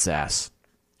 "That's ass."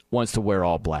 Wants to wear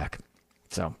all black.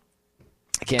 So,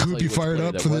 I can't Coop, you fired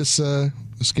up for this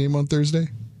game on Thursday?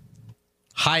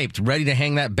 Hyped, ready to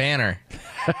hang that banner.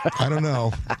 I don't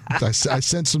know. I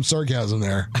sense some sarcasm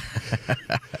there.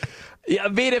 Yeah, I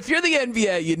mean, if you're the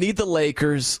NBA, you need the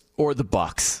Lakers or the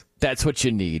Bucks. That's what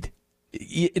you need.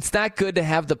 It's not good to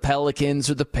have the Pelicans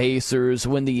or the Pacers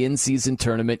win the in-season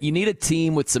tournament. You need a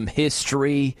team with some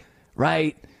history,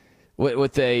 right?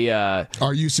 With a.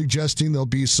 Are you suggesting there'll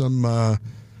be some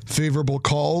favorable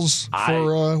calls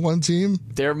for one team?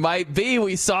 There might be.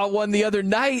 We saw one the other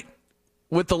night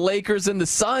with the Lakers and the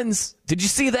Suns. Did you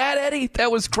see that, Eddie? That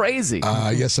was crazy.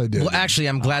 Yes, I did. Well, actually,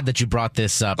 I'm glad that you brought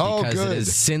this up because it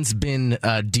has since been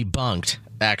debunked,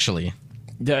 actually.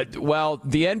 Well,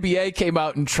 the NBA came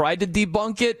out and tried to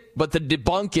debunk it, but the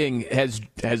debunking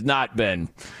has not been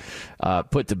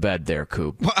put to bed there,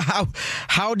 Coop. Well,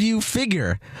 how do you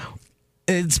figure?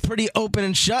 It's pretty open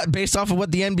and shut based off of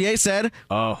what the NBA said.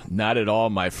 Oh, not at all,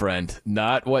 my friend.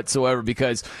 Not whatsoever,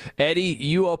 because, Eddie,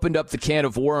 you opened up the can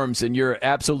of worms, and you're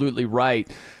absolutely right.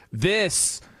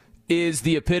 This is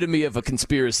the epitome of a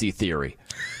conspiracy theory.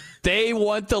 They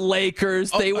want the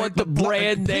Lakers. They want the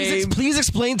brand name. Please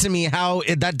explain to me how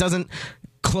that doesn't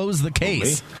close the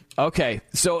case. Okay,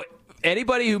 so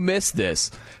anybody who missed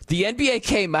this, the NBA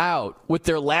came out with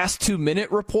their last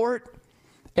 2-minute report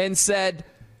and said,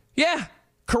 yeah,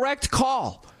 correct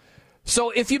call.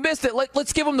 So if you missed it,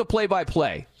 let's give them the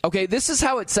play-by-play. Okay, this is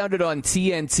how it sounded on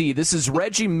TNT. This is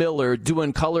Reggie Miller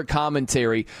doing color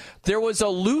commentary. There was a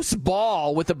loose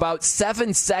ball with about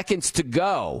 7 seconds to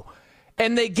go,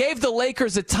 and they gave the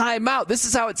Lakers a timeout. This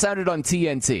is how it sounded on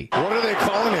TNT. What are they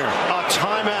calling here? A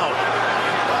timeout.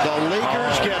 The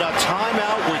Lakers get a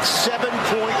timeout with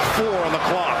 7.4 on the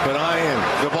clock. But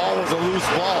the ball was a loose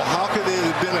ball. How could it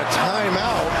have been a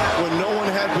timeout when no one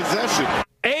had possession?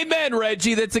 Amen,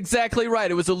 Reggie. That's exactly right.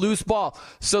 It was a loose ball.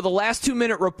 So the last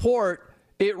 2-minute report,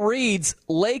 it reads,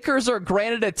 Lakers are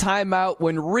granted a timeout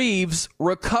when Reeves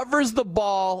recovers the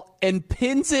ball and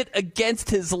pins it against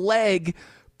his leg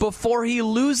before he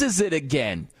loses it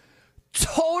again.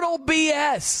 Total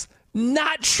BS.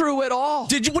 Not true at all. What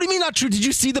do you mean not true? Did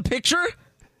you see the picture?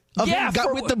 Of him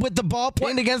with the ball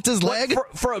pinned against his leg?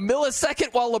 For a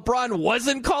millisecond while LeBron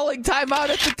wasn't calling timeout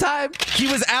at the time? He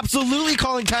was absolutely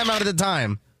calling timeout at the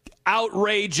time.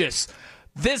 Outrageous.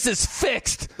 This is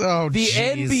fixed. Oh, the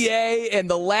geez. NBA and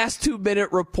the last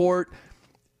 2-minute report,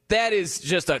 That is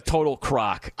just a total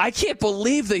crock. I can't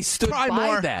believe they stood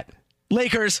by that.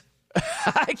 Lakers.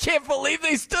 I can't believe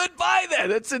they stood by that.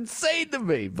 That's insane to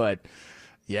me. But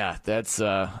yeah, that's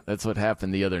what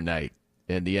happened the other night,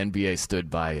 and the NBA stood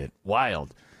by it.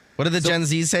 Wild. What did the Gen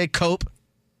Z say? Cope.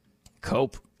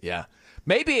 Yeah.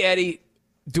 Maybe, Eddie,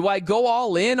 do I go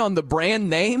all in on the brand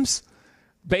names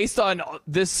based on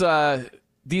this?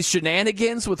 These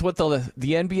shenanigans with what the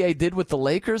NBA did with the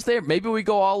Lakers there? Maybe we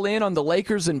go all in on the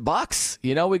Lakers and Bucks.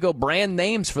 We go brand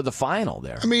names for the final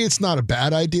there. I mean, it's not a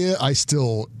bad idea. I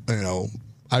still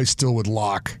would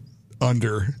lock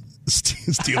under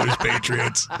Steelers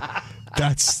Patriots.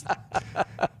 That's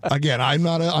again. I'm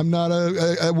not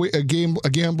a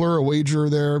gambler, a wagerer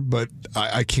there, but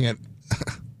I can't.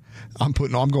 I'm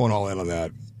going all in on that.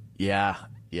 Yeah.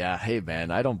 Hey,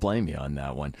 man, I don't blame you on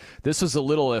that one. This was a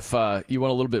little, if you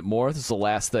want a little bit more, this is the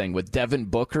last thing with Devin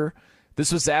Booker.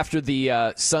 This was after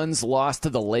the Suns lost to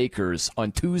the Lakers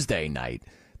on Tuesday night.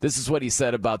 This is what he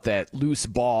said about that loose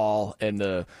ball and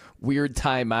the weird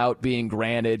timeout being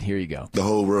granted. Here you go. The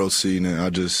whole world's seeing it. I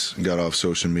just got off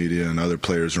social media and other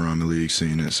players around the league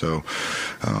seeing it. So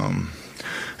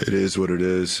it is what it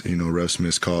is. Refs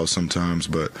miss calls sometimes,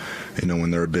 but,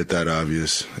 when they're a bit that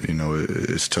obvious,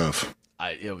 it's tough.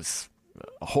 It was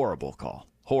a horrible call.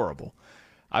 Horrible.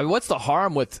 What's the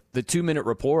harm with the 2-minute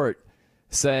report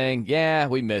saying, yeah,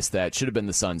 we missed that. Should have been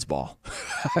the Suns' ball.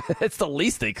 That's the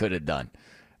least they could have done.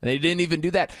 And they didn't even do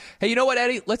that. Hey, you know what,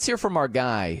 Eddie? Let's hear from our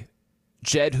guy,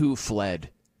 Jed Who Fled.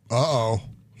 Uh-oh.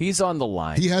 He's on the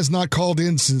line. He has not called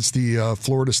in since the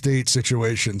Florida State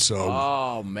situation. So,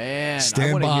 oh, man. Stand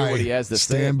I want to by. hear what he has to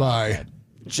say. Stand by.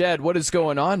 Jed, what is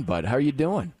going on, bud? How are you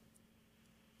doing?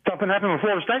 Something happened with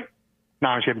Florida State? No,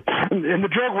 I'm just kidding. In the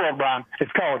drug world, Brian,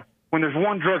 it's called, when there's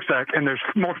one drug sack and there's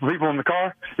multiple people in the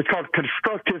car, it's called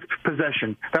constructive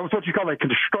possession. That was what you call a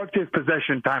constructive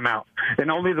possession timeout. And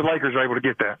only the Lakers are able to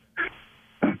get that.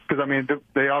 Because,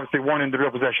 they obviously wanted the real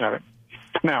possession of it.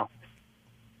 Now,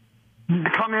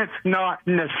 comments not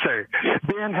necessary.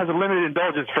 Ben has a limited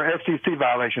indulgence for FCC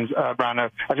violations, Brian. I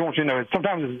just want you to know,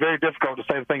 sometimes it's very difficult to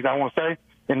say the things I want to say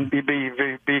and be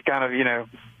kind of,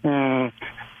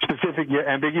 specific yet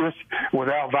ambiguous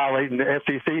without violating the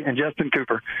FCC. And Justin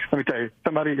Cooper, let me tell you,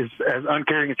 somebody is as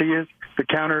uncaring as he is. The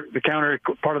counter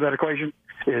part of that equation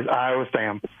is Iowa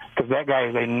Sam, because that guy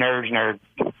is a nerd.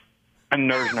 A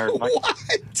nerd.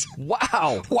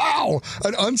 What? Wow.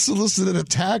 An unsolicited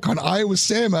attack on Iowa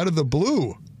Sam out of the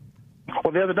blue.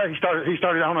 Well, the other day he started.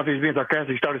 I don't know if he's being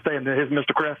sarcastic. He started saying that his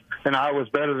Mr. Crest and Iowa's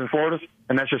better than Florida's,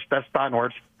 and that's fighting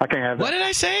words. I can't have that. What did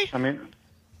I say?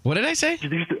 What did I say?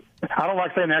 I don't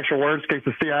like saying the actual words in case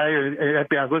the CIA or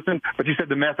FBI is listening, but you said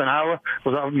the meth in Iowa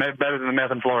was better than the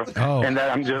meth in Florida. Oh. And that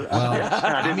I'm just...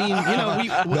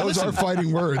 those are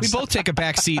fighting words. We both take a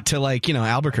back seat to,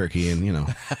 Albuquerque and,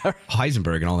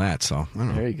 Heisenberg and all that, so I don't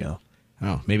know. There you go.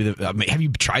 Oh, maybe have you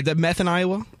tried that meth in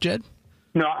Iowa, Jed?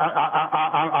 No,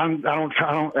 I'm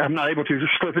not able to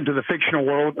slip into the fictional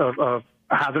world of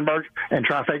Heisenberg and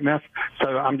try fake meth.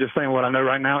 So I'm just saying what I know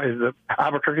right now is that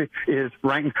Albuquerque is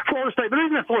ranked. Florida State, the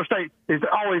reason that Florida State is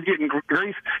always getting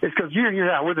grief is because year in, year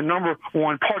out, we're the number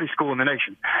one party school in the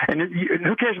nation. And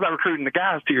who cares about recruiting the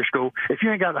guys to your school? If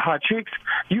you ain't got the hot chicks,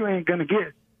 you ain't going to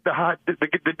get the hot, I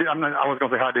was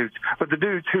going to say hot dudes, but the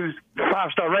dudes whose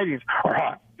 5-star ratings are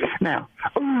hot. Now,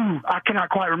 I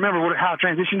cannot quite remember how I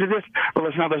transitioned to this, but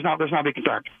let's not be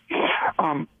concerned.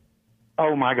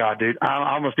 Oh my God, dude!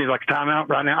 I almost need a timeout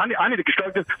right now. I need a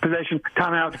constructive possession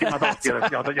timeout to get my thoughts together.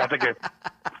 Y'all take care.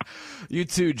 You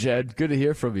too, Jed. Good to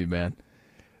hear from you, man.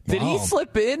 Did he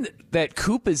slip in that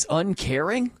Coop is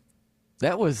uncaring?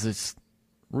 That was just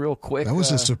real quick. That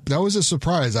was a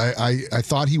surprise. I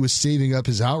thought he was saving up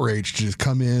his outrage to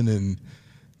come in and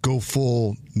go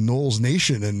full Knowles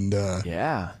Nation and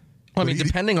yeah. Well,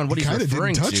 depending on what he's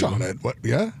referring to. Touch on it. What?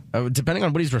 Yeah. Depending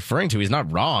on what he's referring to, he's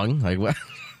not wrong.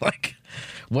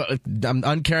 What? I'm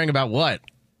uncaring about what?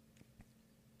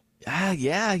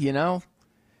 Yeah, you're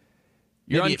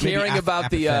uncaring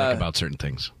about about certain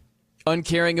things.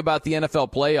 Uncaring about the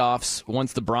NFL playoffs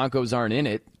once the Broncos aren't in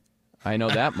it. I know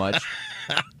that much.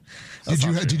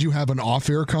 Did you have an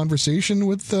off-air conversation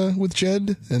with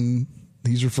Jed, and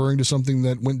he's referring to something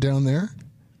that went down there?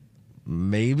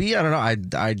 Maybe, I don't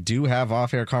know. I do have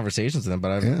off-air conversations with him,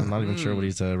 but I'm not even sure what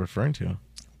he's referring to.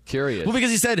 Curious. Well,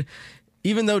 because he said,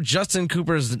 even though Justin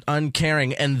Cooper's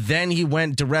uncaring, and then he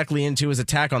went directly into his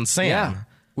attack on Sam. Yeah,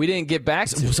 we didn't get back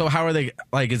to. So how are they?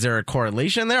 Is there a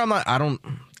correlation there? I don't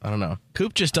know.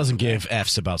 Coop just doesn't give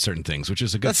Fs about certain things, which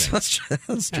is a good thing.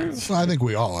 That's true. Well, I think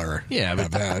we all are. Yeah,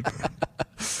 but that.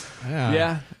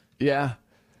 Yeah.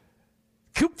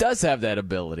 Coop does have that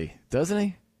ability, doesn't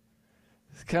he?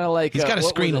 It's kind of like he's got to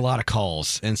screen a lot of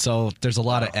calls, and so there's a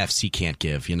lot of Fs he can't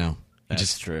give.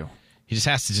 That's true. He just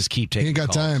has to just keep taking. He ain't got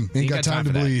calls. time. He ain't got time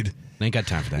to bleed. Ain't got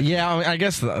time for that. Yeah, I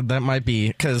guess that might be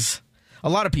because a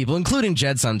lot of people, including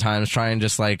Jed, sometimes try and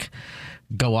just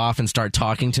go off and start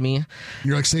talking to me.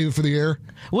 You're like, save it for the air?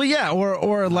 Well, yeah,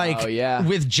 or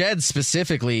with Jed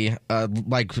specifically,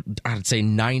 I'd say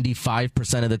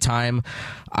 95% of the time,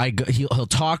 he'll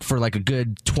talk for like a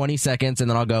good 20 seconds, and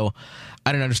then I'll go,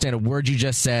 I don't understand a word you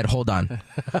just said. Hold on.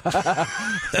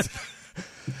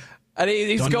 And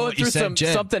he's going through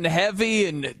something heavy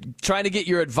and trying to get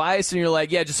your advice, and you're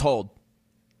like, yeah, just hold.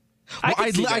 Well,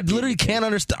 I literally can't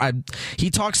understand. He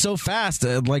talks so fast.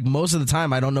 Like most of the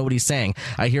time, I don't know what he's saying.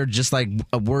 I hear just like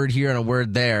a word here and a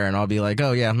word there, and I'll be like,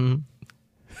 "Oh yeah."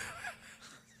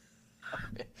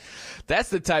 That's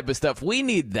the type of stuff we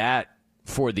need. That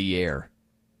for the air,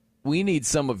 we need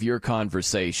some of your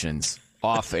conversations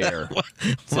off air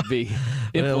to be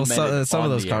implemented. Some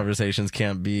of those conversations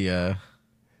can't be. The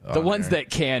ones that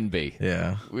can be.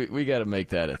 Yeah, we got to make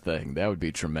that a thing. That would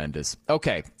be tremendous.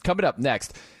 Okay, coming up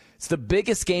next. It's the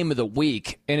biggest game of the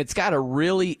week, and it's got a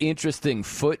really interesting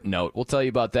footnote. We'll tell you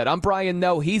about that. I'm Brian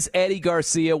Noe. He's Eddie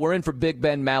Garcia. We're in for Big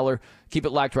Ben Maller. Keep it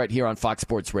locked right here on Fox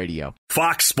Sports Radio.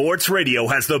 Fox Sports Radio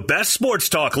has the best sports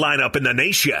talk lineup in the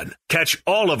nation. Catch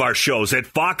all of our shows at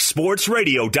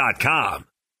foxsportsradio.com.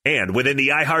 And within the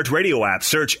iHeartRadio app,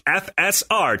 search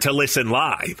FSR to listen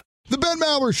live. The Ben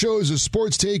Maller Show is a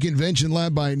sports take invention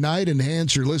lab by night.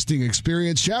 Enhance your listening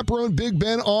experience. Chaperone Big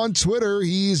Ben on Twitter.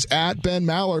 He's at Ben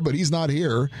Maller, but he's not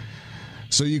here.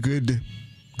 So you could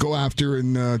go after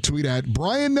and tweet at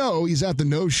Brian Noe. He's at the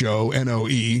No Show,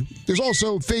 N-O-E. There's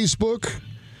also Facebook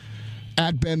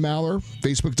at Ben Maller,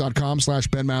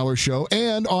 facebook.com/Ben Maller Show,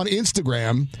 and on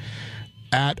Instagram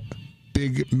at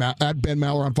Ben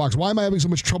Maller on Fox. Why am I having so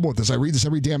much trouble with this? I read this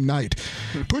every damn night.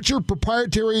 Put your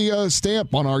proprietary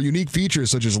stamp on our unique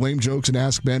features such as lame jokes and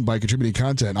Ask Ben by contributing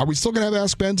content. Are we still going to have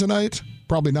Ask Ben tonight?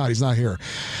 Probably not. He's not here.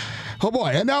 Oh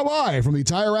boy. And now live from the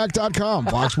TireRack.com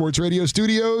Fox Sports Radio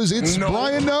studios, it's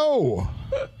Brian Noe.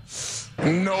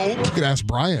 Nope. You could ask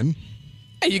Brian.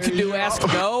 Hey, you could do Ask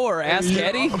Noe or Ask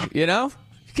Eddie. You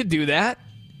could do that.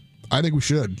 I think we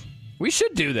should. We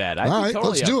should do that. All right,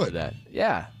 totally let's do up it. for that.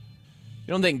 Yeah.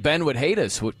 You don't think Ben would hate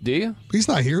us, do you? He's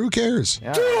not here. Who cares?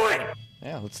 Yeah. Do it!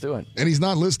 Yeah, let's do it. And he's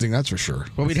not listening, that's for sure.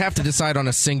 Well, we'd have to decide on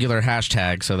a singular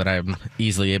hashtag so that I'm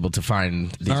easily able to find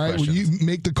these questions. All right, questions. well, you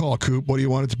make the call, Coop. What do you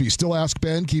want it to be? Still Ask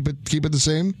Ben? Keep it the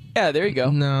same? Yeah, there you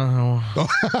go. No.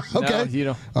 Okay. No, you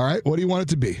don't. All right, what do you want it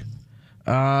to be?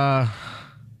 Oh,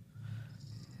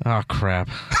 crap.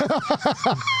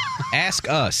 Ask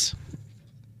us.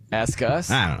 Ask us?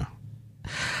 I don't know.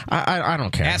 I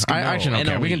don't care. Ask I actually don't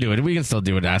care. We can do it. We can still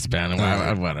do it. Ask Ben.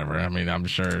 Whatever. I mean, I'm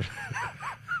sure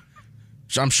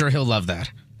he'll love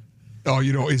that. Oh,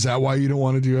 is that why you don't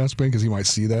want to do Ask Ben? Because he might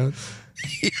see that?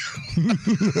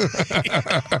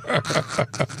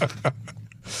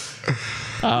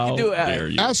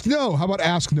 Ask No. How about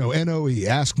Ask No? N-O-E.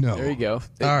 Ask No. There you go.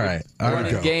 All right.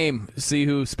 Running game. See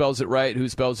who spells it right, who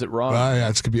spells it wrong. Yeah,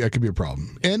 that could be a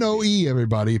problem. N-O-E,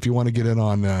 everybody, if you want to get in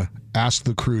on Ask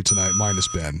the Crew tonight, minus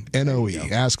Ben.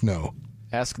 N-O-E. Ask No.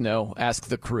 Ask No. Ask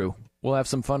the Crew. We'll have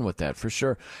some fun with that for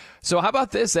sure. So how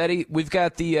about this, Eddie? We've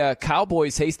got the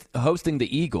Cowboys hosting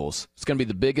the Eagles. It's going to be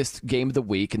the biggest game of the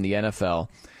week in the NFL.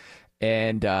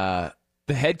 And the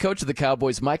head coach of the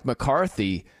Cowboys, Mike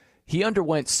McCarthy, he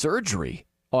underwent surgery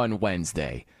on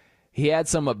Wednesday. He had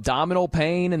some abdominal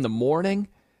pain in the morning,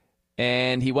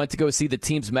 and he went to go see the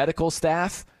team's medical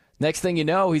staff. Next thing you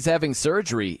know, he's having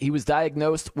surgery. He was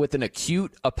diagnosed with an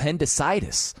acute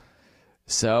appendicitis.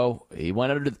 So he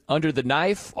went under the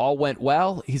knife. All went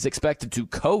well. He's expected to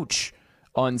coach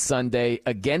on Sunday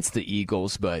against the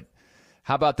Eagles. But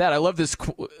how about that? I love this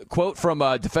quote from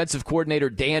defensive coordinator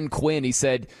Dan Quinn. He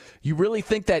said, "You really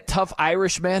think that tough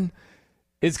Irishman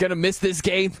is going to miss this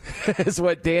game?" is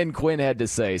what Dan Quinn had to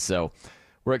say. So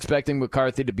we're expecting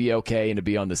McCarthy to be okay and to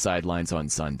be on the sidelines on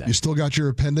Sunday. You still got your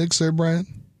appendix there, Brian?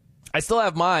 I still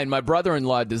have mine. My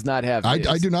brother-in-law does not have his.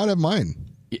 I do not have mine.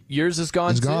 Yours is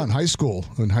gone. It's too? gone. High school.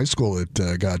 In high school, it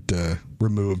got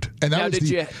removed, and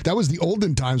that was the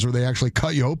olden times where they actually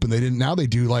cut you open. They didn't. Now they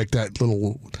do like that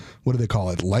little. What do they call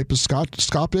it?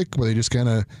 Liposcopic, where they just kind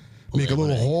of make a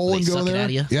little hole and go there.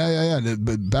 Yeah.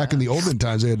 But back in the olden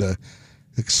times, they had to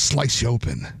slice you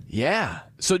open. Yeah.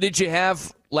 So did you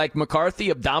have like McCarthy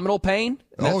abdominal pain?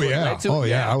 Oh yeah.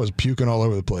 I was puking all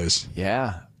over the place.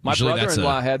 Yeah. My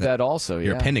brother-in-law had that also.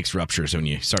 Your appendix ruptures when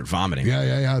you start vomiting.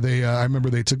 Yeah. I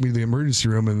remember they took me to the emergency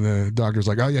room, and the doctor's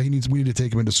like, "Oh yeah, we need to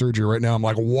take him into surgery right now." I'm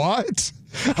like, "What?"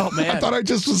 Oh man, I thought I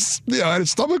just was, I had a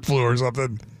stomach flu or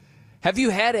something. Have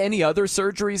you had any other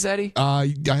surgeries, Eddie?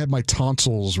 I had my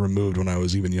tonsils removed when I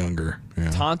was even younger. Yeah.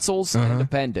 Tonsils and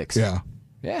appendix. Yeah.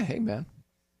 Yeah, hey, man.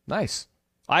 Nice.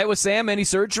 Iowa Sam, any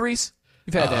surgeries?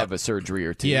 You've had to have a surgery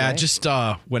or two, Yeah, right? just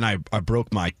when I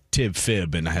broke my tib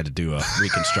fib and I had to do a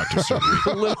reconstructive surgery.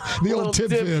 The old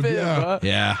tib fib, yeah. Huh?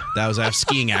 Yeah, that was a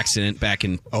skiing accident back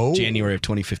in January of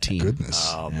 2015.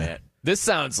 Goodness. Oh, man. This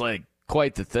sounds like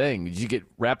quite the thing. Did you get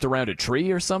wrapped around a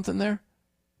tree or something there?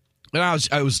 And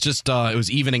I was just it was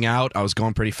evening out. I was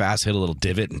going pretty fast, hit a little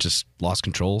divot, and just lost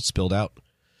control, spilled out.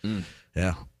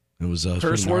 Yeah, it was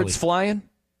curse words flying.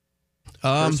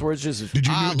 Curse words just. Did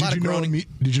you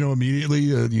know immediately?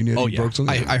 You broke something?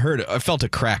 I heard it. I felt a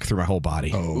crack through my whole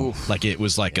body. Oh, like it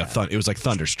was like it was like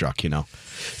thunderstruck,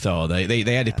 So they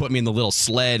had to put me in the little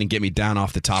sled and get me down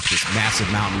off the top of this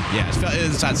massive mountain. Yeah,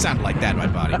 it sounded like that in my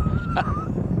body.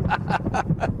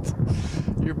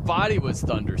 Your body was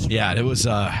thunderstruck. Yeah, it was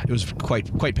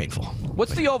quite painful.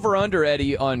 What's the over/under,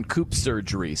 Eddie, on Coop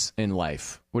surgeries in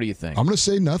life? What do you think? I'm going to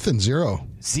say nothing. 0.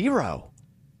 0.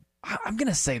 I'm going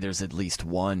to say there's at least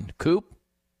one. Coop?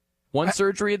 One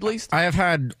surgery at least? I have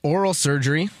had oral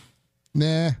surgery.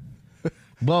 Nah.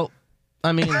 Well,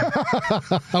 I mean,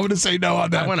 I'm going to say no on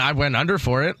that. I went under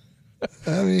for it.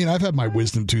 I mean, I've had my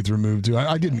wisdom tooth removed too.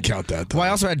 I didn't count that, though. Well, I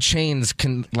also had chains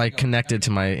connected to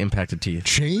my impacted teeth.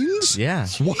 Chains? Yeah.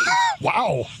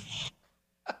 Wow.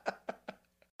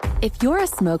 If you're a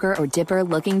smoker or dipper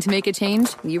looking to make a change,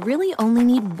 you really only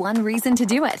need one reason to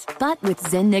do it. But with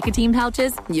Zyn nicotine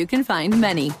pouches, you can find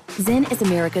many. Zyn is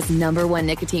America's #1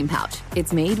 nicotine pouch.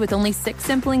 It's made with only 6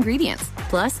 simple ingredients.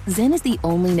 Plus, Zyn is the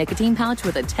only nicotine pouch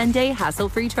with a 10-day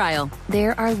hassle-free trial.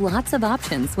 There are lots of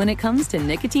options when it comes to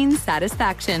nicotine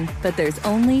satisfaction, but there's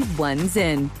only one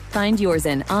Zyn. Find your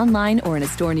Zyn online or in a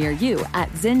store near you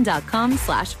at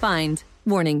zyn.com/find.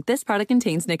 Warning, this product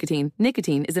contains nicotine.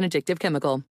 Nicotine is an addictive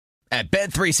chemical. At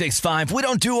Bet365, we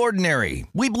don't do ordinary.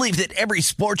 We believe that every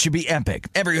sport should be epic.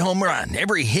 Every home run,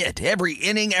 every hit, every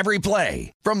inning, every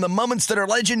play. From the moments that are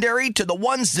legendary to the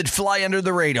ones that fly under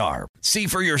the radar. See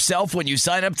for yourself when you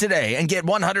sign up today and get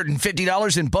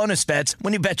 $150 in bonus bets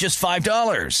when you bet just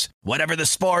 $5. Whatever the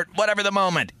sport, whatever the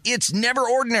moment, it's never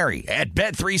ordinary at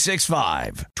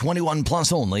Bet365. 21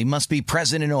 plus only. Must be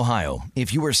present in Ohio.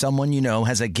 If you or someone you know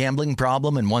has a gambling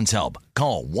problem and wants help,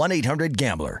 call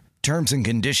 1-800-GAMBLER. Terms and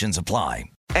conditions apply.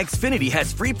 Xfinity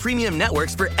has free premium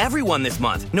networks for everyone this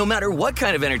month, no matter what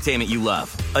kind of entertainment you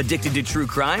love. Addicted to true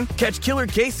crime? Catch killer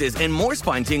cases and more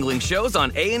spine-tingling shows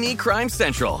on A&E Crime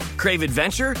Central. Crave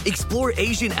adventure? Explore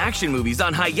Asian action movies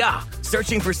on Hi-Ya.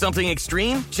 Searching for something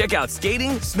extreme? Check out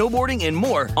skating, snowboarding, and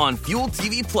more on Fuel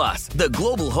TV Plus, the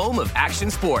global home of action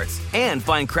sports. And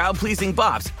find crowd-pleasing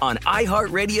bops on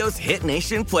iHeartRadio's Hit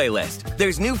Nation playlist.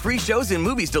 There's new free shows and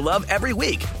movies to love every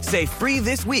week. Say free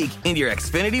this week in your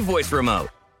Xfinity voice remote.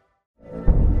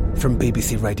 From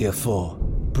BBC Radio 4,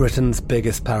 Britain's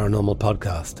biggest paranormal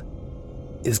podcast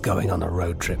is going on a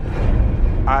road trip.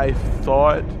 I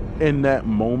thought in that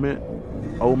moment,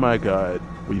 oh my God,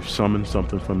 we've summoned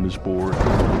something from this board.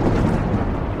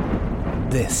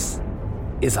 This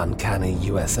is Uncanny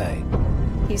USA.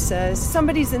 He says,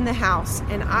 somebody's in the house,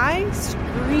 and I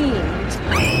screamed.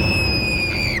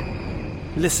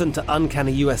 Listen to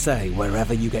Uncanny USA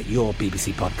wherever you get your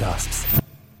BBC podcasts,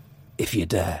 if you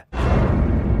dare.